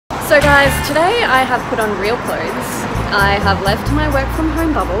So guys, today I have put on real clothes. I have left my work from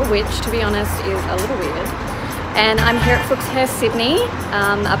home bubble, which to be honest is a little weird. And I'm here at Fuchs Hair Sydney,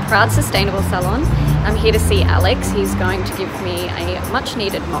 a proud sustainable salon. I'm here to see Alex. He's going to give me a much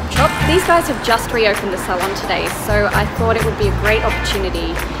needed mop chop. These guys have just reopened the salon today, so I thought it would be a great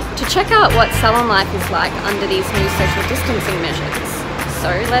opportunity to check out what salon life is like under these new social distancing measures.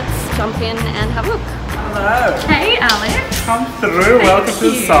 So let's jump in and have a look. Hello. Hey Alex. Come through, welcome to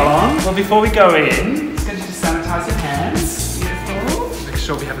the salon. Well, before we go in, it's going to just sanitize your hands. Beautiful. Make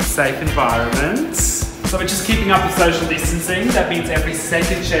sure we have a safe environment. So we're just keeping up with social distancing. That means every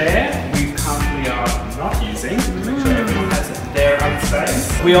second chair we currently are not using. Make sure everyone has their own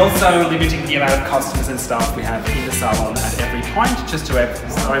space. We're also limiting the amount of customers and staff we have in the salon at every point, just so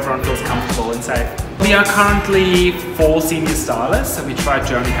everyone feels comfortable and safe. We are currently 4 senior stylists, so we try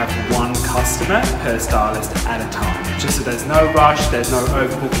to only have 1 customer per stylist at a time. Just so there's no rush, there's no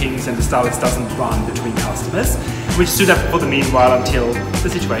overbookings, and the stylist doesn't run between customers. We just do that for the meanwhile until the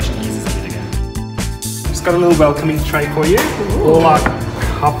situation eases a bit again. Just got a little welcoming tray for you. Ooh. All our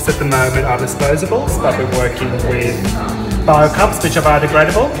cups at the moment are disposables, but we're working with bio cups, which are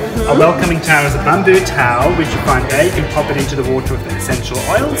biodegradable. A welcoming towel is a bamboo towel, which you find there. You can pop it into the water with essential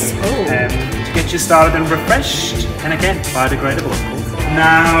oils to get you started and refreshed. And again, biodegradable, of course.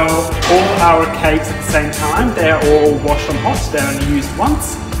 Now, all our cakes at the same time, they're all washed on hot. They're only used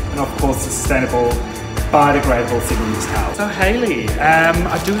once. And of course, the sustainable biodegradable single-use towel. So Hayley,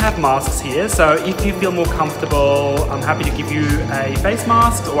 I do have masks here, so if you feel more comfortable, I'm happy to give you a face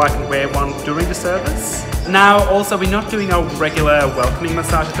mask, or I can wear one during the service. Now, also, we're not doing a regular welcoming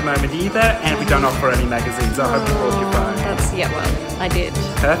massage at the moment either, and we don't offer any magazines. I hope you brought your phone. Well, I did.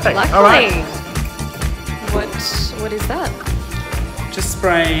 Perfect. Luckily. All right. What is that? Just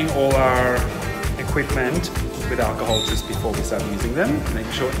spraying all our equipment with alcohol just before we start using them,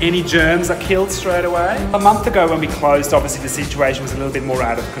 making sure any germs are killed straight away. A month ago when we closed, obviously the situation was a little bit more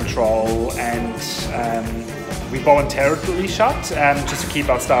out of control, and we voluntarily shut just to keep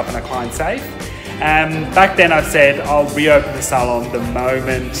our staff and our clients safe. Back then I said I'll reopen the salon the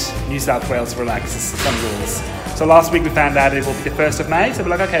moment New South Wales relaxes some rules. So last week we found out it will be the 1st of May, so we're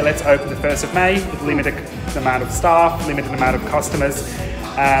like, okay, let's open the 1st of May with limited amount of staff, limited amount of customers.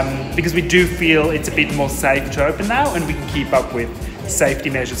 Because we do feel it's a bit more safe to open now, and we can keep up with safety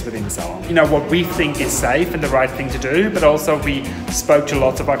measures within the salon. You know, what we think is safe and the right thing to do, but also we spoke to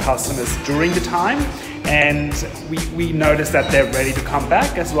lots of our customers during the time, and we noticed that they're ready to come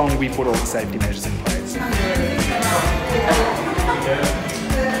back as long as we put all the safety measures in place.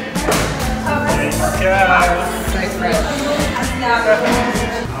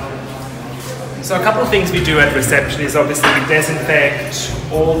 So a couple of things we do at reception is obviously we disinfect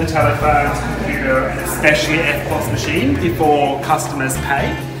all the telephones, computer, and especially FPOS machine before customers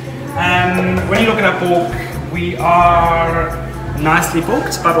pay. When you look at our book, we are nicely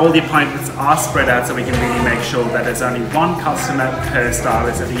booked, but all the appointments are spread out so we can really make sure that there's only 1 customer per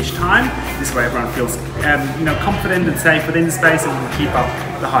stylist at each time. This way everyone feels confident and safe within the space, and we can keep up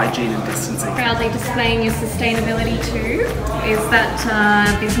the hygiene and distancing. Proudly displaying your sustainability too. Is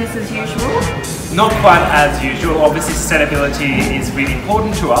that business as usual? Not quite as usual. Obviously sustainability is really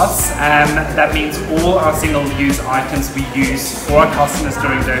important to us. That means all our single-use items we use for our customers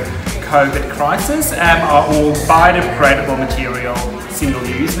during the COVID crisis are all biodegradable material,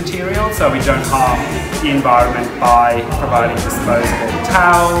 single-use material, so we don't harm the environment by providing disposable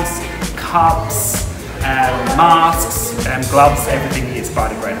towels, cups, masks, gloves. Everything is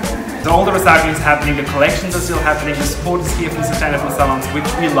biodegradable. So all the recycling is happening, the collections are still happening, the support is here from sustainable salons, which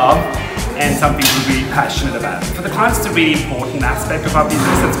we love and something we're really passionate about. For the clients, it's a really important aspect of our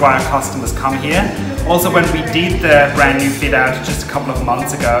business. That's why our customers come here. Also, when we did the brand new fit out just a couple of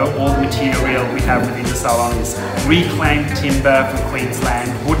months ago, all the material we have within the salon is reclaimed timber from Queensland,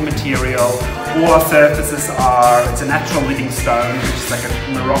 wood material. All our surfaces it's a natural living stone, which is like a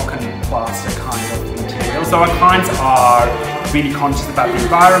Moroccan plaster kind of material. So our clients are really conscious about the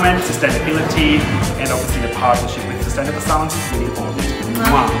environment, sustainability, and obviously the partnership with sustainable salons is really important.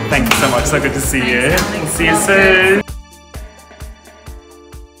 Wow. Thank you so much. So good to see you. Alex. See you soon.